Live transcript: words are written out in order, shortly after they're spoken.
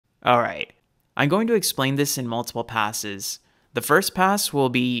Alright, I'm going to explain this in multiple passes. The first pass will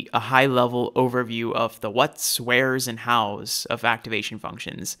be a high-level overview of the whats, wheres, and hows of activation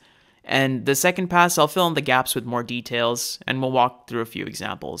functions. And the second pass, I'll fill in the gaps with more details, and we'll walk through a few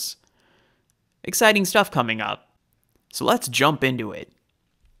examples. Exciting stuff coming up. So let's jump into it.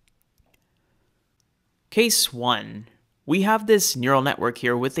 Case 1. We have this neural network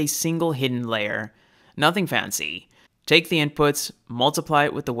here with a single hidden layer. Nothing fancy. Take the inputs, multiply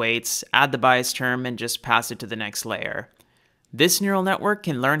it with the weights, add the bias term, and just pass it to the next layer. This neural network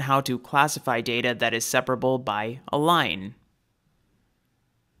can learn how to classify data that is separable by a line.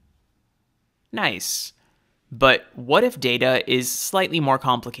 Nice. But what if data is slightly more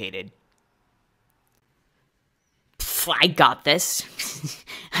complicated? I got this.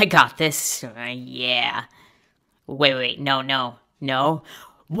 I got this. Yeah. Wait, no.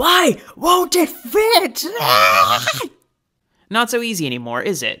 Why won't it fit? Not so easy anymore,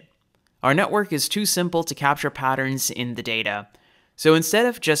 is it? Our network is too simple to capture patterns in the data. So instead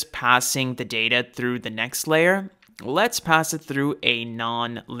of just passing the data through the next layer, let's pass it through a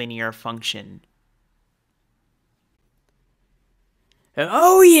non-linear function.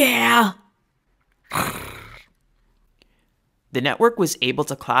 Oh yeah! The network was able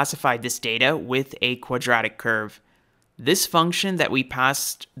to classify this data with a quadratic curve. This function that we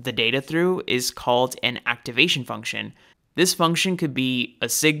passed the data through is called an activation function. This function could be a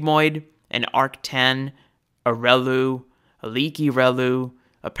sigmoid, an arctan, a ReLU, a leaky ReLU,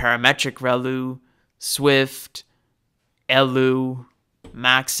 a parametric ReLU, Swift, LU,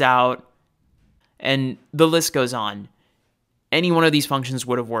 maxout, and the list goes on. Any one of these functions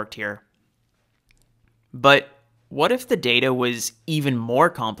would have worked here. But what if the data was even more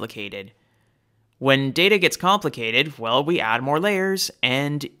complicated? When data gets complicated, well, we add more layers,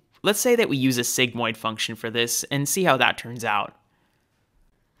 and let's say that we use a sigmoid function for this and see how that turns out.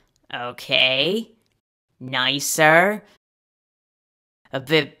 Okay. Nicer. A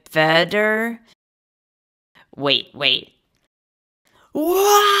bit better. Wait.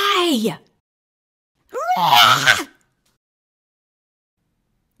 Why?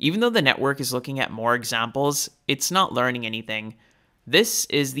 Even though the network is looking at more examples, it's not learning anything. This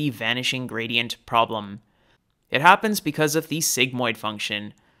is the vanishing gradient problem. It happens because of the sigmoid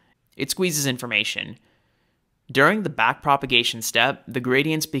function. It squeezes information. During the backpropagation step, the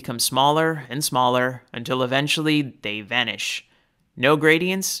gradients become smaller and smaller until eventually they vanish. No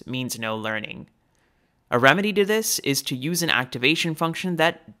gradients means no learning. A remedy to this is to use an activation function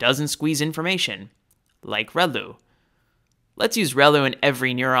that doesn't squeeze information, like ReLU. Let's use ReLU in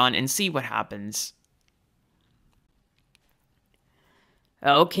every neuron and see what happens.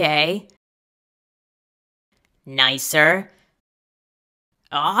 Okay. Nicer.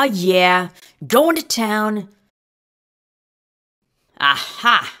 Aw, yeah. Going to town.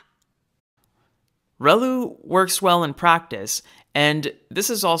 Aha! ReLU works well in practice, and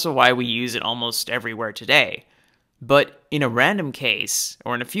this is also why we use it almost everywhere today. But in a random case,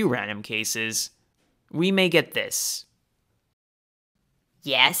 or in a few random cases, we may get this.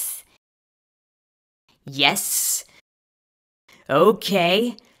 Yes.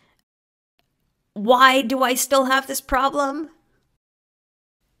 Okay. Why do I still have this problem?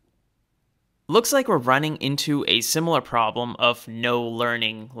 Looks like we're running into a similar problem of no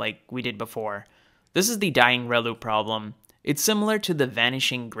learning like we did before. This is the dying ReLU problem. It's similar to the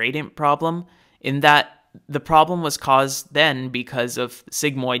vanishing gradient problem in that the problem was caused then because of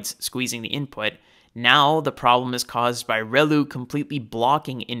sigmoids squeezing the input. Now the problem is caused by ReLU completely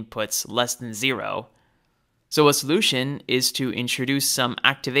blocking inputs less than 0. So a solution is to introduce some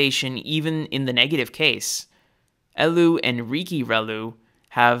activation even in the negative case. LU and Riki ReLU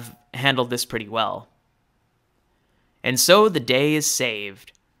have handled this pretty well. And so the day is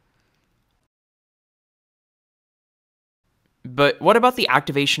saved. But what about the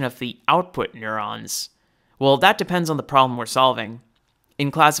activation of the output neurons? Well, that depends on the problem we're solving.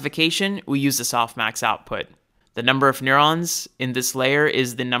 In classification, we use the softmax output. The number of neurons in this layer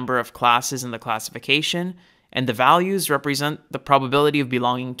is the number of classes in the classification, and the values represent the probability of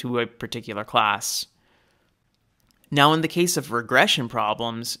belonging to a particular class. Now, in the case of regression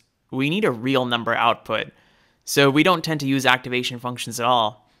problems, we need a real number output, so we don't tend to use activation functions at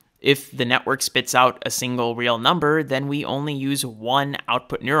all. If the network spits out a single real number, then we only use one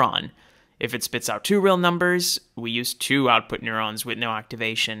output neuron. If it spits out two real numbers, we use two output neurons with no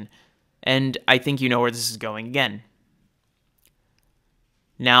activation. And I think you know where this is going again.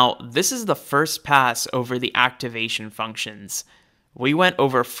 Now, this is the first pass over the activation functions. We went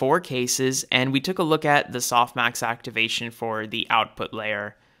over 4 cases, and we took a look at the softmax activation for the output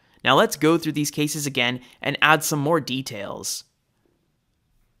layer. Now let's go through these cases again and add some more details.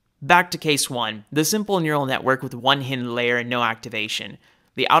 Back to case 1, the simple neural network with one hidden layer and no activation.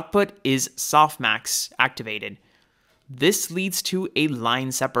 The output is softmax activated. This leads to a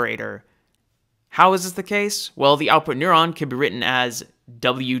line separator. How is this the case? Well, the output neuron can be written as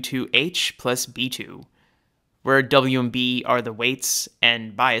W2H plus B2, where W and B are the weights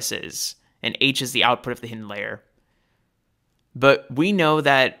and biases, and H is the output of the hidden layer. But we know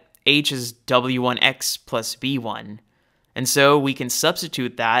that H is W1X plus B1, and so we can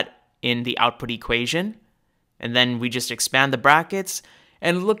substitute that in the output equation, and then we just expand the brackets,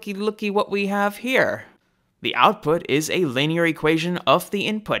 and looky what we have here. The output is a linear equation of the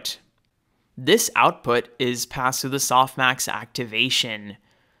input. This output is passed through the softmax activation.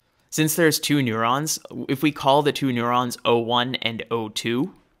 Since there's two neurons, if we call the two neurons O1 and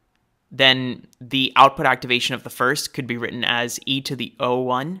O2, then the output activation of the first could be written as e to the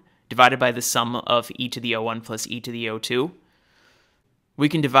O1 divided by the sum of e to the O1 plus e to the O2. We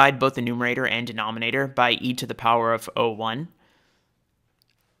can divide both the numerator and denominator by e to the power of O1.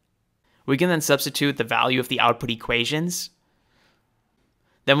 We can then substitute the value of the output equations.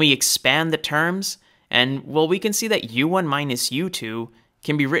 Then we expand the terms, and well, we can see that U1 minus U2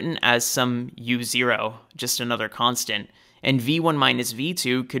 can be written as some U0, just another constant, and V1 minus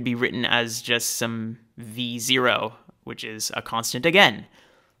V2 could be written as just some V0, which is a constant again.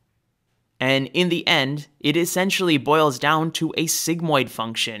 And in the end, it essentially boils down to a sigmoid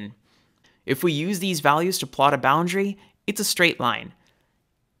function. If we use these values to plot a boundary, it's a straight line.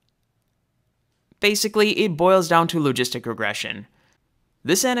 Basically, it boils down to logistic regression.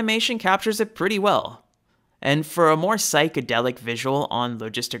 This animation captures it pretty well. And for a more psychedelic visual on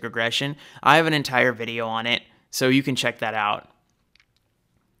logistic regression, I have an entire video on it, so you can check that out.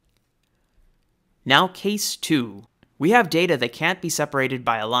 Now case 2. We have data that can't be separated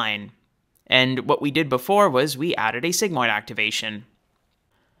by a line. And what we did before was we added a sigmoid activation.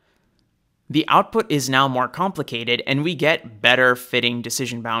 The output is now more complicated, and we get better fitting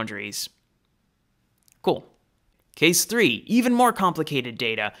decision boundaries. Cool. Case 3, even more complicated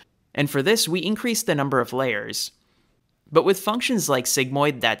data, and for this we increased the number of layers. But with functions like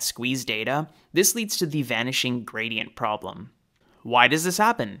sigmoid that squeeze data, this leads to the vanishing gradient problem. Why does this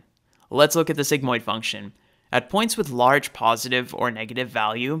happen? Let's look at the sigmoid function. At points with large positive or negative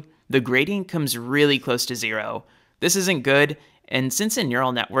value, the gradient comes really close to 0. This isn't good, and since in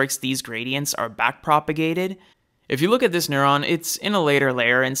neural networks these gradients are backpropagated, if you look at this neuron, it's in a later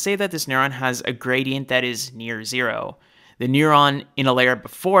layer, and say that this neuron has a gradient that is near 0. The neuron in a layer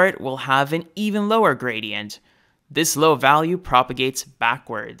before it will have an even lower gradient. This low value propagates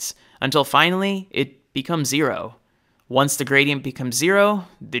backwards, until finally it becomes 0. Once the gradient becomes 0,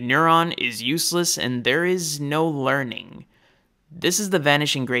 the neuron is useless and there is no learning. This is the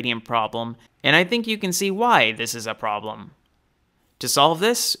vanishing gradient problem, and I think you can see why this is a problem. To solve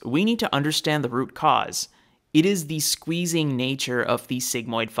this, we need to understand the root cause. It is the squeezing nature of the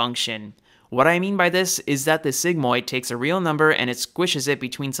sigmoid function. What I mean by this is that the sigmoid takes a real number and it squishes it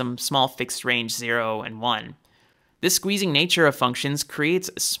between some small fixed range 0 and 1. This squeezing nature of functions creates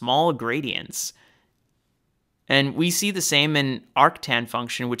small gradients. And we see the same in arctan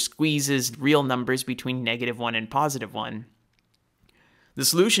function, which squeezes real numbers between -1 and +1. The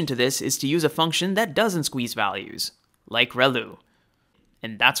solution to this is to use a function that doesn't squeeze values, like ReLU.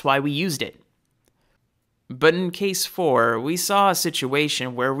 And that's why we used it. But in case 4, we saw a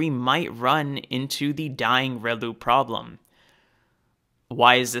situation where we might run into the dying ReLU problem.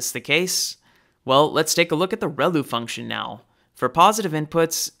 Why is this the case? Well, let's take a look at the ReLU function now. For positive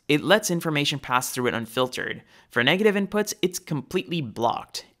inputs, it lets information pass through it unfiltered. For negative inputs, it's completely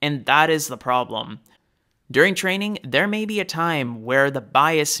blocked, and that is the problem. During training, there may be a time where the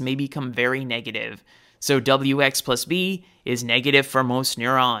bias may become very negative. So Wx plus b is negative for most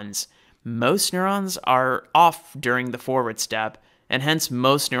neurons. Most neurons are off during the forward step, and hence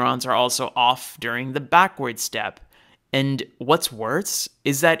most neurons are also off during the backward step. And what's worse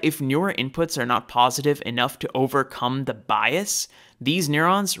is that if newer inputs are not positive enough to overcome the bias, these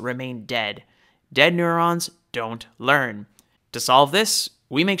neurons remain dead. Dead neurons don't learn. To solve this,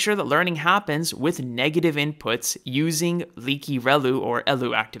 we make sure that learning happens with negative inputs using leaky ReLU or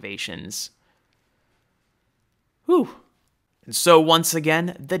ELU activations. Whew. And so once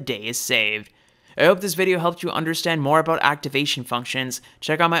again, the day is saved. I hope this video helped you understand more about activation functions.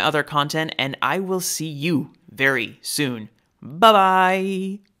 Check out my other content, and I will see you very soon.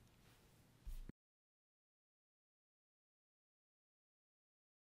 Bye-bye!